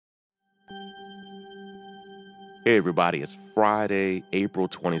Hey everybody, it's Friday, April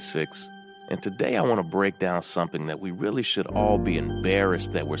 26th, and today I want to break down something that we really should all be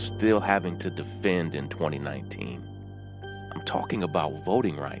embarrassed that we're still having to defend in 2019. I'm talking about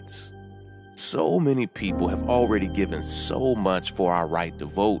voting rights. So many people have already given so much for our right to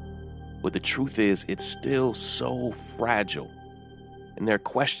vote, but the truth is it's still so fragile. And there are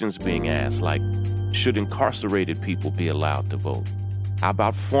questions being asked like, should incarcerated people be allowed to vote? How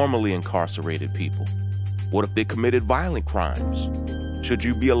about formerly incarcerated people? What if they committed violent crimes? Should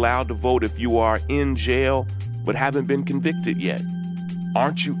you be allowed to vote if you are in jail but haven't been convicted yet?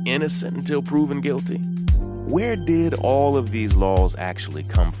 Aren't you innocent until proven guilty? Where did all of these laws actually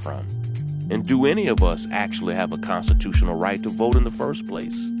come from? And do any of us actually have a constitutional right to vote in the first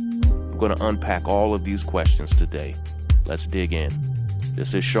place? I'm going to unpack all of these questions today. Let's dig in.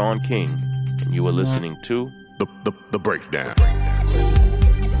 This is Sean King, and you are listening to The Breakdown.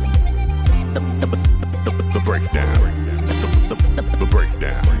 The Breakdown. The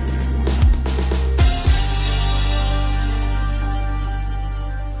Breakdown.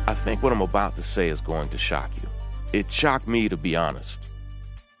 I think what I'm about to say is going to shock you. It shocked me, to be honest.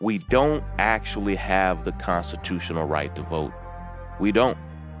 We don't actually have the constitutional right to vote. We don't.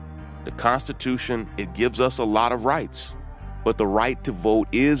 The Constitution, it gives us a lot of rights, but the right to vote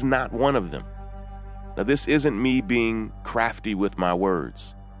is not one of them. Now, this isn't me being crafty with my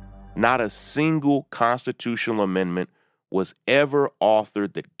words. Not a single constitutional amendment was ever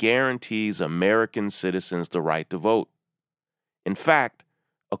authored that guarantees American citizens the right to vote. In fact,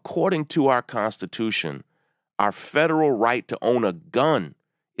 according to our Constitution, our federal right to own a gun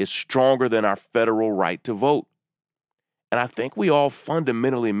is stronger than our federal right to vote. And I think we all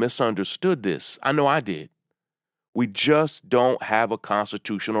fundamentally misunderstood this. I know I did. We just don't have a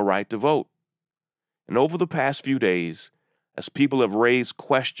constitutional right to vote. And over the past few days, as people have raised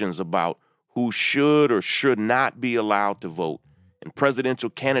questions about who should or should not be allowed to vote, and presidential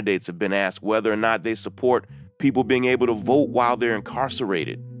candidates have been asked whether or not they support people being able to vote while they're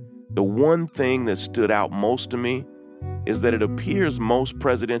incarcerated, the one thing that stood out most to me is that it appears most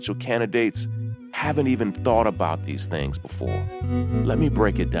presidential candidates haven't even thought about these things before. Let me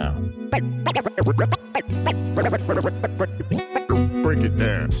break it down. Break it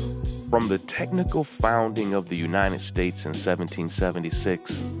down. From the technical founding of the United States in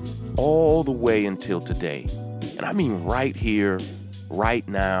 1776 all the way until today, and I mean right here, right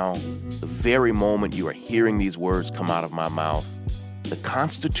now, the very moment you are hearing these words come out of my mouth, the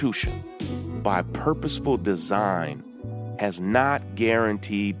Constitution, by purposeful design, has not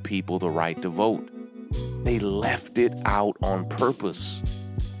guaranteed people the right to vote. They left it out on purpose.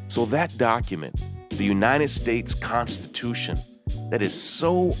 So that document, the United States Constitution, that is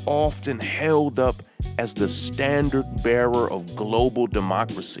so often held up as the standard bearer of global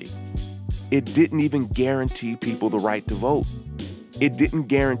democracy, it didn't even guarantee people the right to vote. It didn't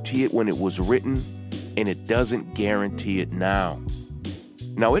guarantee it when it was written, and it doesn't guarantee it now.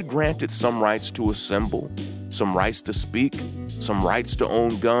 Now, it granted some rights to assemble, some rights to speak, some rights to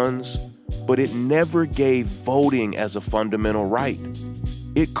own guns, but it never gave voting as a fundamental right.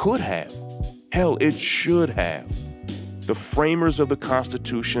 It could have. Hell, it should have. The framers of the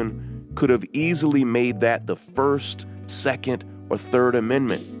Constitution could have easily made that the First, Second, or Third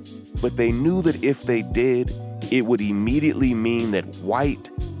Amendment, but they knew that if they did, it would immediately mean that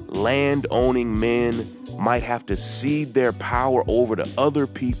white, land-owning men might have to cede their power over to other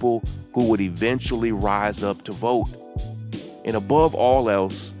people who would eventually rise up to vote. And above all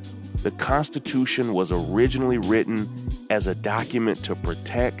else, the Constitution was originally written as a document to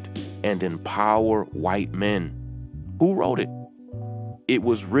protect and empower white men. Who wrote it? It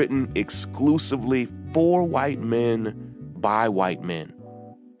was written exclusively for white men by white men.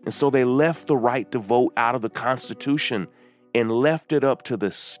 And so they left the right to vote out of the Constitution and left it up to the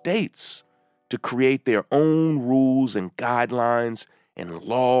states to create their own rules and guidelines and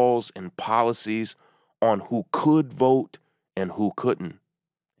laws and policies on who could vote and who couldn't.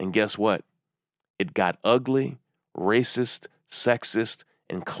 And guess what? It got ugly, racist, sexist,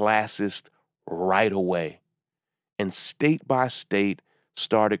 and classist right away. And state by state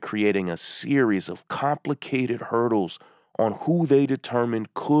started creating a series of complicated hurdles on who they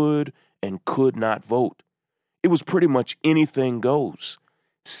determined could and could not vote. It was pretty much anything goes.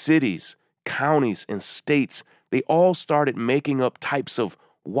 Cities, counties, and states, they all started making up types of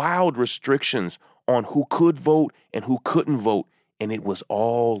wild restrictions on who could vote and who couldn't vote, and it was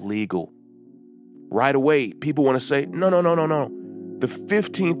all legal. Right away, people want to say, no. The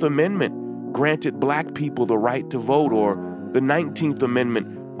 15th Amendment granted black people the right to vote, or the 19th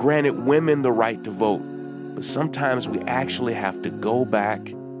Amendment granted women the right to vote. But sometimes we actually have to go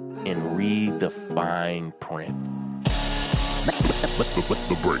back and read the fine print.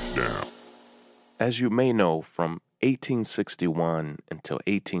 The breakdown. As you may know, from 1861 until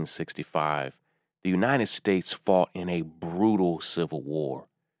 1865, the United States fought in a brutal civil war.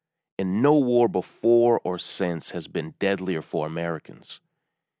 And no war before or since has been deadlier for Americans.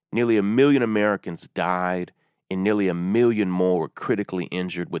 Nearly 1 million Americans died, and nearly 1 million more were critically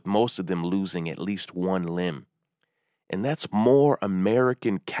injured, with most of them losing at least one limb. And that's more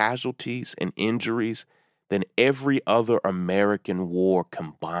American casualties and injuries than every other American war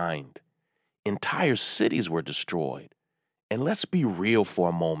combined. Entire cities were destroyed. And let's be real for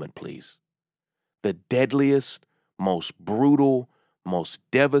a moment, please. The deadliest, most brutal, most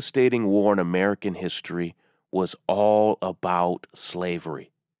devastating war in American history was all about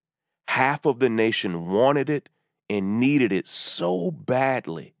slavery. Half of the nation wanted it and needed it so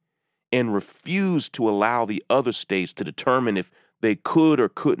badly and refused to allow the other states to determine if they could or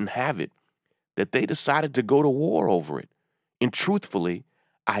couldn't have it, that they decided to go to war over it. And truthfully,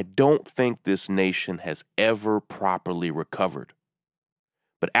 I don't think this nation has ever properly recovered.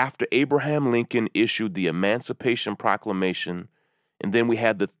 But after Abraham Lincoln issued the Emancipation Proclamation, and then we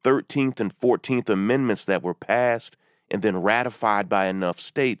had the 13th and 14th Amendments that were passed and then ratified by enough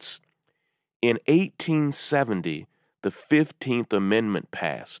states, in 1870, the 15th Amendment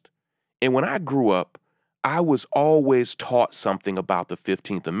passed. And when I grew up, I was always taught something about the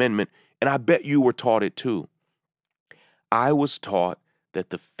 15th Amendment, and I bet you were taught it too. I was taught that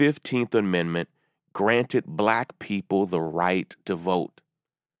the 15th Amendment granted black people the right to vote.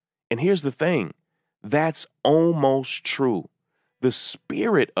 And here's the thing, that's almost true. The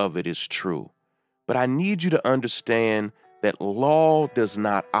spirit of it is true. But I need you to understand that law does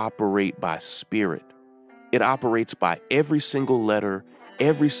not operate by spirit. It operates by every single letter,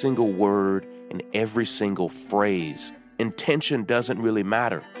 every single word, and every single phrase. Intention doesn't really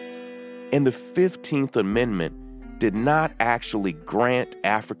matter. And the 15th Amendment did not actually grant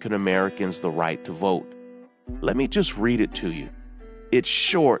African Americans the right to vote. Let me just read it to you. It's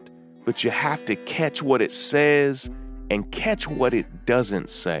short, but you have to catch what it says and catch what it doesn't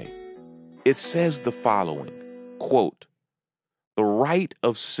say. It says the following, quote, "The right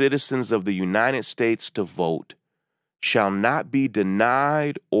of citizens of the United States to vote shall not be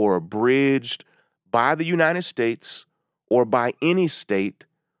denied or abridged by the United States or by any state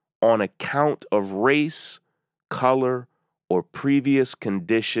on account of race, color, or previous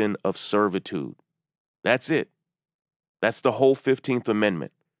condition of servitude." That's it. That's the whole 15th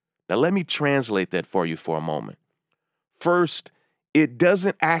Amendment. Now let me translate that for you for a moment. First, it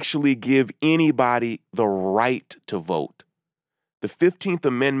doesn't actually give anybody the right to vote. The 15th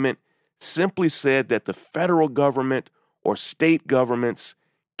Amendment simply said that the federal government or state governments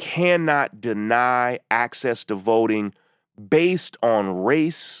cannot deny access to voting based on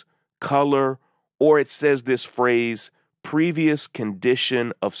race, color, or it says this phrase, previous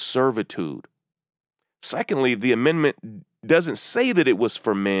condition of servitude. Secondly, the amendment doesn't say that it was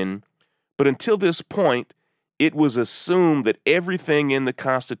for men, but until this point, it was assumed that everything in the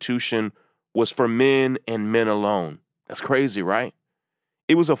Constitution was for men and men alone. That's crazy, right?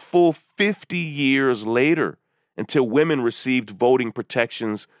 It was a full 50 years later until women received voting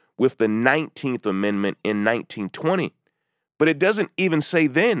protections with the 19th Amendment in 1920. But it doesn't even say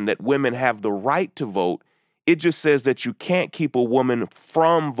then that women have the right to vote. It just says that you can't keep a woman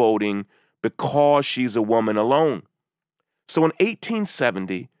from voting because she's a woman alone. So in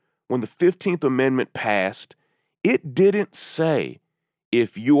 1870, when the 15th Amendment passed, it didn't say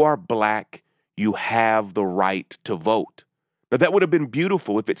if you are black, you have the right to vote. Now, that would have been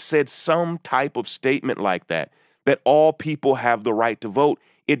beautiful if it said some type of statement like that all people have the right to vote.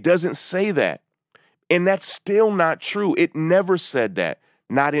 It doesn't say that. And that's still not true. It never said that.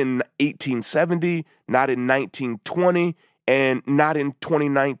 Not in 1870, not in 1920, and not in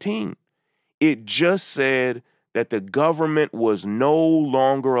 2019. It just said that the government was no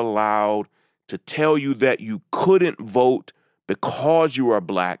longer allowed to tell you that you couldn't vote because you are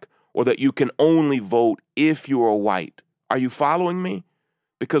black or that you can only vote if you are white. Are you following me?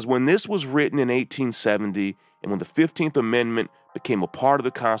 Because when this was written in 1870 and when the 15th Amendment became a part of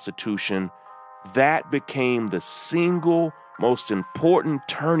the Constitution, that became the single most important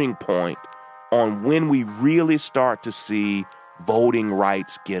turning point on when we really start to see voting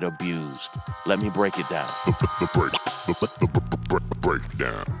rights get abused. Let me break it down. The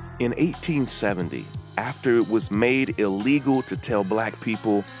breakdown. In 1870, after it was made illegal to tell black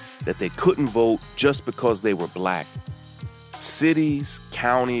people that they couldn't vote just because they were black, cities,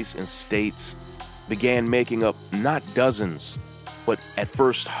 counties, and states began making up not dozens, but at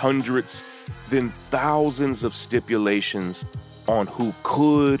first hundreds, then thousands of stipulations on who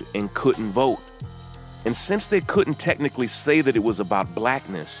could and couldn't vote. And since they couldn't technically say that it was about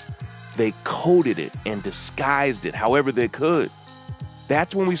blackness, they coded it and disguised it however they could.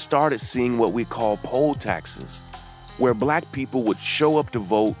 That's when we started seeing what we call poll taxes, where black people would show up to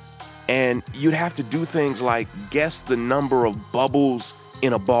vote and you'd have to do things like guess the number of bubbles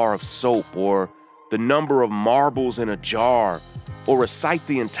in a bar of soap, or the number of marbles in a jar, or recite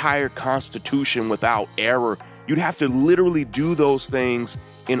the entire Constitution without error. You'd have to literally do those things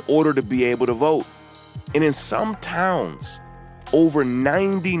in order to be able to vote. And in some towns, over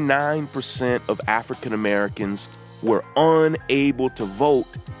 99% of African Americans were unable to vote,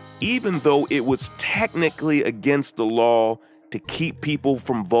 even though it was technically against the law to keep people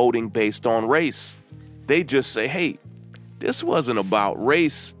from voting based on race. They just say, hey, this wasn't about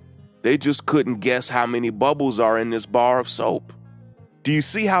race. They just couldn't guess how many bubbles are in this bar of soap. Do you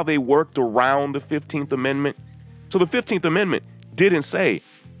see how they worked around the 15th Amendment? So the 15th Amendment didn't say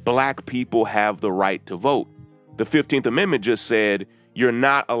black people have the right to vote. The 15th Amendment just said you're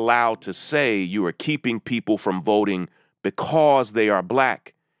not allowed to say you are keeping people from voting because they are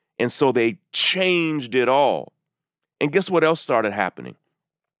black. And so they changed it all. And guess what else started happening?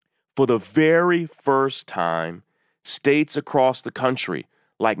 For the very first time, states across the country,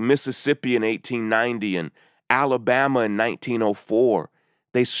 like Mississippi in 1890 and Alabama in 1904,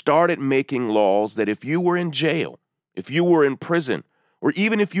 they started making laws that if you were in jail, if you were in prison, or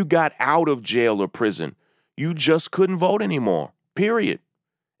even if you got out of jail or prison, you just couldn't vote anymore, period.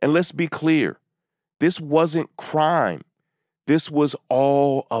 And let's be clear, this wasn't crime. This was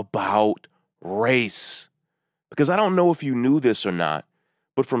all about race. Because I don't know if you knew this or not,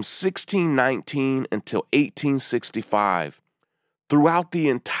 but from 1619 until 1865, throughout the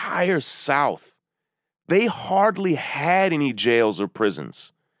entire South, they hardly had any jails or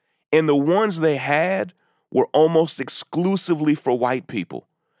prisons. And the ones they had were almost exclusively for white people.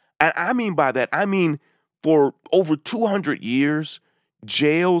 And I mean by that, for over 200 years,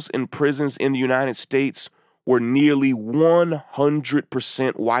 jails and prisons in the United States were nearly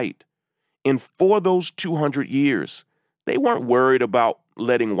 100% white. And for those 200 years, they weren't worried about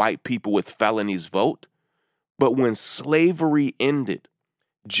letting white people with felonies vote. But when slavery ended,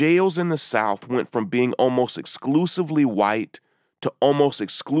 jails in the South went from being almost exclusively white to almost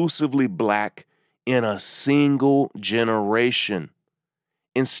exclusively black in a single generation.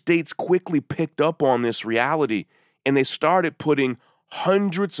 And states quickly picked up on this reality, and they started putting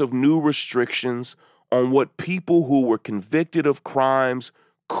hundreds of new restrictions on what people who were convicted of crimes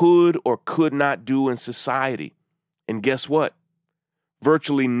could or could not do in society. And guess what?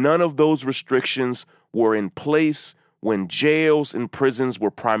 Virtually none of those restrictions were in place when jails and prisons were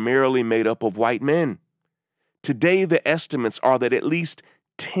primarily made up of white men. Today, the estimates are that at least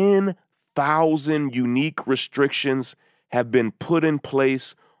 10,000 unique restrictions have been put in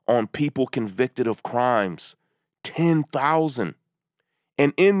place on people convicted of crimes. 10,000.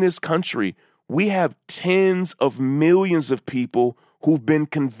 And in this country, we have tens of millions of people who've been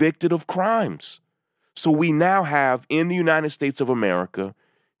convicted of crimes. So we now have in the United States of America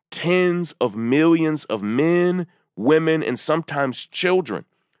tens of millions of men, women, and sometimes children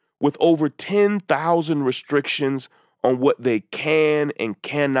with over 10,000 restrictions on what they can and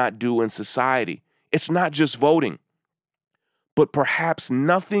cannot do in society. It's not just voting, but perhaps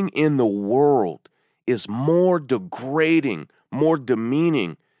nothing in the world is more degrading, more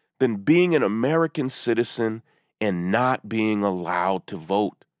demeaning than being an American citizen and not being allowed to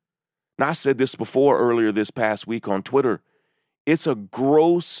vote. Now, I said this before earlier this past week on Twitter. It's a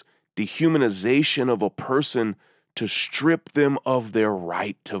gross dehumanization of a person to strip them of their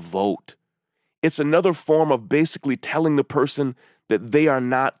right to vote. It's another form of basically telling the person that they are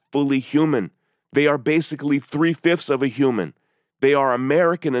not fully human. They are basically 3/5 of a human. They are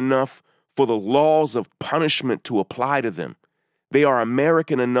American enough for the laws of punishment to apply to them. They are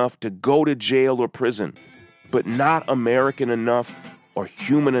American enough to go to jail or prison, but not American enough or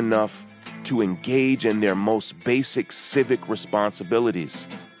human enough to engage in their most basic civic responsibilities,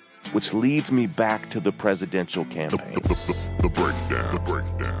 which leads me back to the presidential campaign. The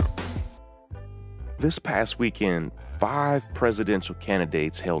breakdown. This past weekend, 5 presidential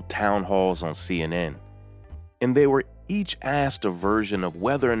candidates held town halls on CNN, and they were each asked a version of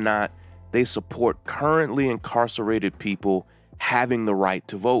whether or not they support currently incarcerated people having the right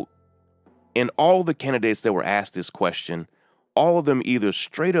to vote. And all the candidates that were asked this question, all of them either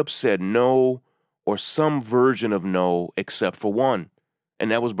straight up said no or some version of no except for one,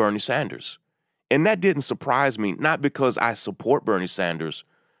 and that was Bernie Sanders. And that didn't surprise me, not because I support Bernie Sanders,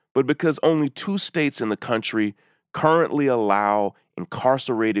 but because only 2 states in the country currently allow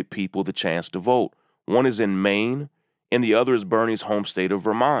incarcerated people the chance to vote. One is in Maine, and the other is Bernie's home state of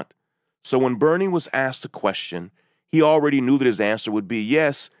Vermont. So when Bernie was asked a question, he already knew that his answer would be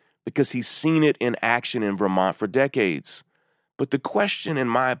yes, because he's seen it in action in Vermont for decades. But the question, in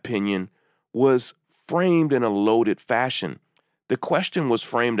my opinion, was framed in a loaded fashion. The question was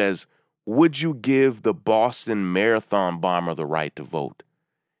framed as, would you give the Boston Marathon bomber the right to vote?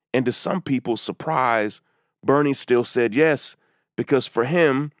 And to some people's surprise, Bernie still said yes, because for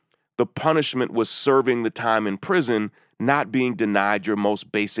him, the punishment was serving the time in prison, not being denied your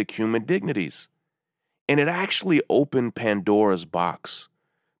most basic human dignities. And it actually opened Pandora's box,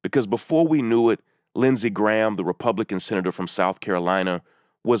 because before we knew it, Lindsey Graham, the Republican senator from South Carolina,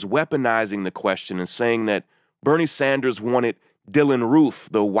 was weaponizing the question and saying that Bernie Sanders wanted Dylann Roof,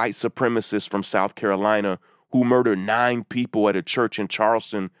 the white supremacist from South Carolina who murdered 9 people at a church in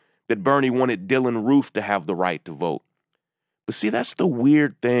Charleston, that Bernie wanted Dylann Roof to have the right to vote. But see, that's the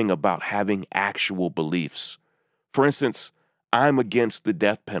weird thing about having actual beliefs. For instance, I'm against the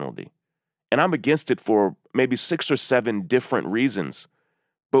death penalty, and I'm against it for maybe 6 or 7 different reasons.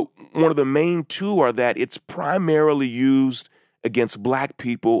 But one of the main 2 are that it's primarily used against black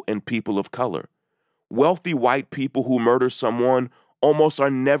people and people of color. Wealthy white people who murder someone almost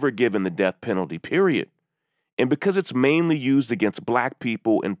are never given the death penalty, period. And because it's mainly used against black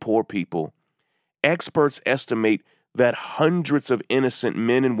people and poor people, experts estimate that hundreds of innocent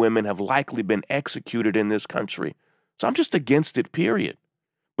men and women have likely been executed in this country. So I'm just against it, period.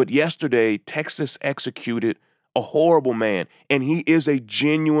 But yesterday, Texas executed a horrible man, and he is a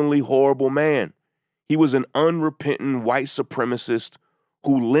genuinely horrible man. He was an unrepentant white supremacist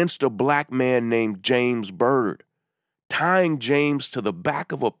who lynched a black man named James Byrd, tying James to the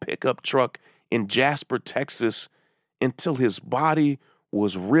back of a pickup truck in Jasper, Texas, until his body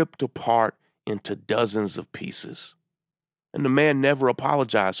was ripped apart into dozens of pieces. And the man never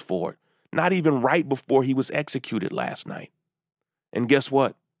apologized for it, not even right before he was executed last night. And guess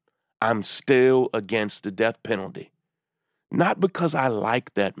what? I'm still against the death penalty. Not because I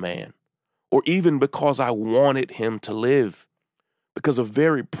like that man, or even because I wanted him to live, because a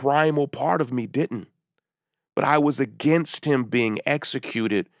very primal part of me didn't. But I was against him being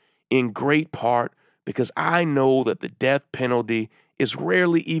executed in great part because I know that the death penalty is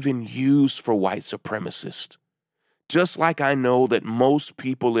rarely even used for white supremacists. Just like I know that most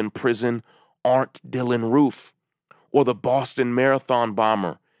people in prison aren't Dylann Roof or the Boston Marathon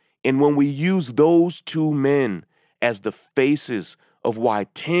bomber. And when we use those 2 men as the faces of why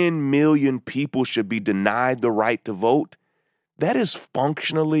 10 million people should be denied the right to vote, that is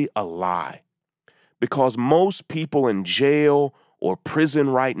functionally a lie. Because most people in jail or prison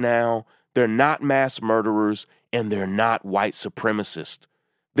right now, they're not mass murderers and they're not white supremacists.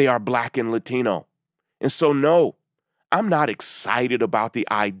 They are black and Latino. And so no, I'm not excited about the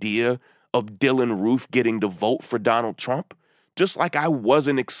idea of Dylann Roof getting the vote for Donald Trump. Just like I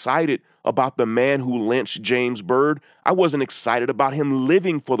wasn't excited about the man who lynched James Byrd, I wasn't excited about him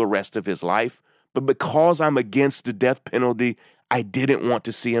living for the rest of his life. But because I'm against the death penalty, I didn't want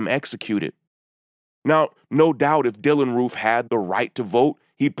to see him executed. Now, no doubt if Dylann Roof had the right to vote,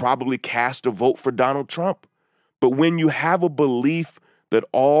 he'd probably cast a vote for Donald Trump. But when you have a belief that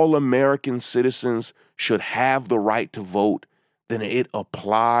all American citizens should have the right to vote, then it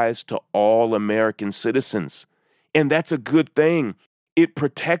applies to all American citizens. And that's a good thing. It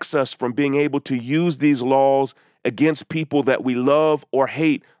protects us from being able to use these laws against people that we love or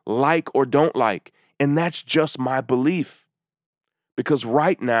hate, like or don't like. And that's just my belief. Because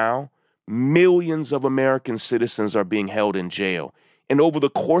right now, millions of American citizens are being held in jail. And over the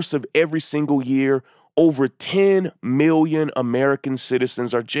course of every single year, over 10 million American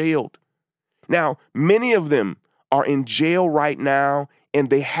citizens are jailed. Now, many of them are in jail right now, and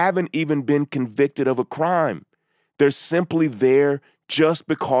they haven't even been convicted of a crime. They're simply there just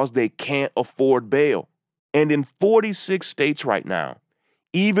because they can't afford bail. And in 46 states right now,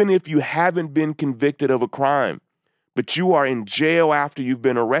 even if you haven't been convicted of a crime, but you are in jail after you've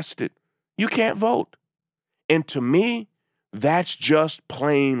been arrested, you can't vote. And to me, that's just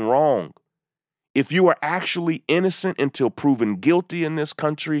plain wrong. If you are actually innocent until proven guilty in this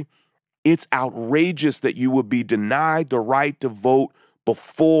country, it's outrageous that you would be denied the right to vote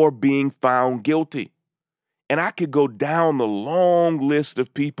before being found guilty. And I could go down the long list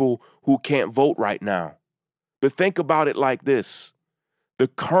of people who can't vote right now. But think about it like this. The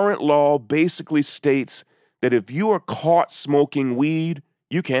current law basically states that if you are caught smoking weed,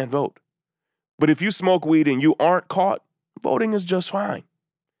 you can't vote. But if you smoke weed and you aren't caught, voting is just fine.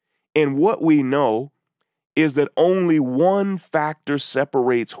 And what we know is that only one factor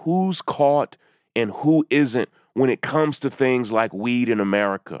separates who's caught and who isn't when it comes to things like weed in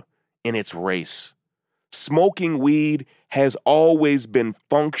America, and it's race. Smoking weed has always been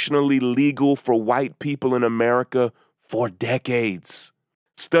functionally legal for white people in America for decades.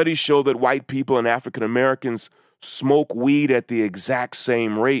 Studies show that white people and African Americans smoke weed at the exact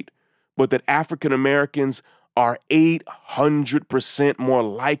same rate, but that African Americans are 800% more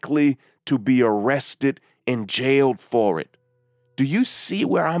likely to be arrested and jailed for it. Do you see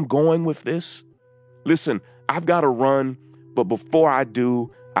where I'm going with this? Listen, I've got to run, but before I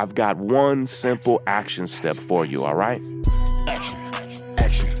do, I've got one simple action step for you, all right? Action,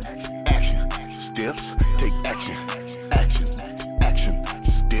 action, action, steps, take action, action,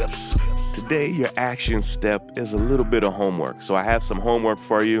 steps. Today, your action step is a little bit of homework. So I have some homework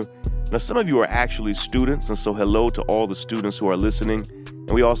for you. Now, some of you are actually students, and so hello to all the students who are listening.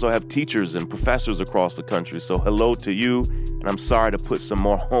 And we also have teachers and professors across the country, so hello to you. And I'm sorry to put some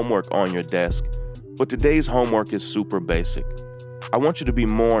more homework on your desk, but today's homework is super basic. I want you to be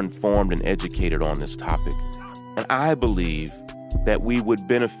more informed and educated on this topic. And I believe that we would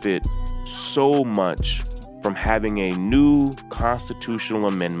benefit so much from having a new constitutional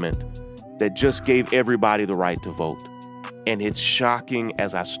amendment that just gave everybody the right to vote. And it's shocking,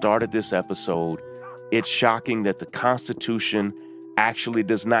 as I started this episode, it's shocking that the Constitution actually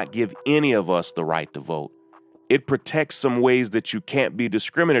does not give any of us the right to vote. It protects some ways that you can't be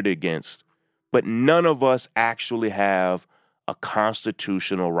discriminated against, but none of us actually have a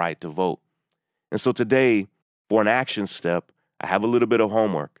constitutional right to vote. And so today, for an action step, I have a little bit of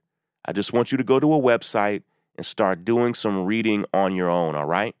homework. I just want you to go to a website and start doing some reading on your own, all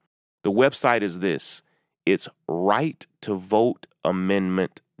right? The website is this. It's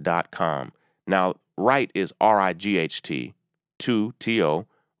righttovoteamendment.com. Now, right is RIGHT, 2TO,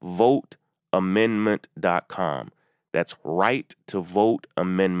 voteamendment.com. That's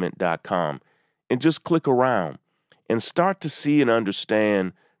righttovoteamendment.com. And just click around and start to see and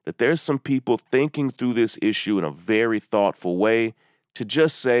understand that there's some people thinking through this issue in a very thoughtful way to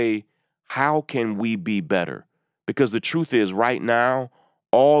just say, how can we be better? Because the truth is, right now,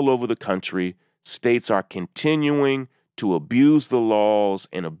 all over the country, states are continuing to abuse the laws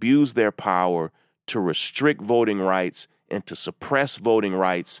and abuse their power to restrict voting rights and to suppress voting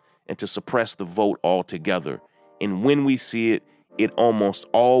rights and to suppress the vote altogether. And when we see it, it almost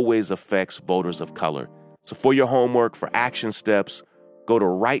always affects voters of color. So for your homework, for action steps, go to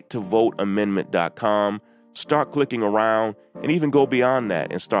righttovoteamendment.com, start clicking around, and even go beyond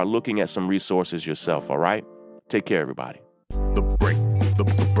that and start looking at some resources yourself, all right? Take care, everybody. The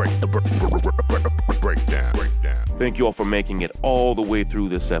breakdown. Thank you all for making it all the way through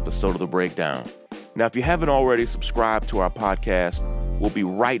this episode of The Breakdown. Now, if you haven't already subscribed to our podcast, we'll be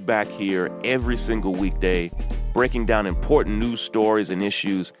right back here every single weekday, breaking down important news stories and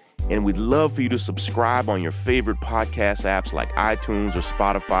issues. And we'd love for you to subscribe on your favorite podcast apps like iTunes or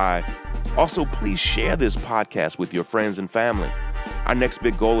Spotify. Also, please share this podcast with your friends and family. Our next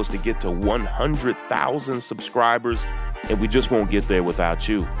big goal is to get to 100,000 subscribers, and we just won't get there without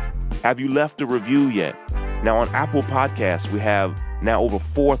you. Have you left a review yet? Now, on Apple Podcasts, we have now over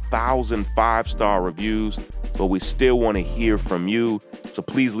 4,000 five-star reviews, but we still want to hear from you, so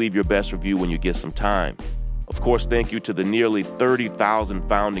please leave your best review when you get some time. Of course, thank you to the nearly 30,000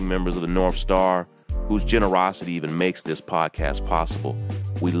 founding members of the North Star whose generosity even makes this podcast possible.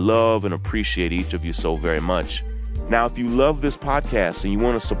 We love and appreciate each of you so very much. Now, if you love this podcast and you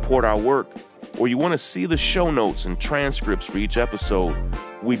want to support our work, or you want to see the show notes and transcripts for each episode,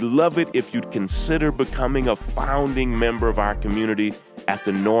 we'd love it if you'd consider becoming a founding member of our community at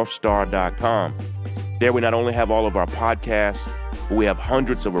thenorthstar.com. There we not only have all of our podcasts, but we have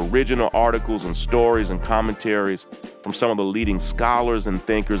hundreds of original articles and stories and commentaries from some of the leading scholars and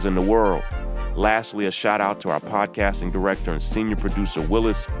thinkers in the world. Lastly, a shout out to our podcasting director and senior producer,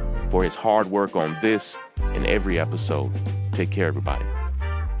 Willis, for his hard work on this and every episode. Take care, everybody.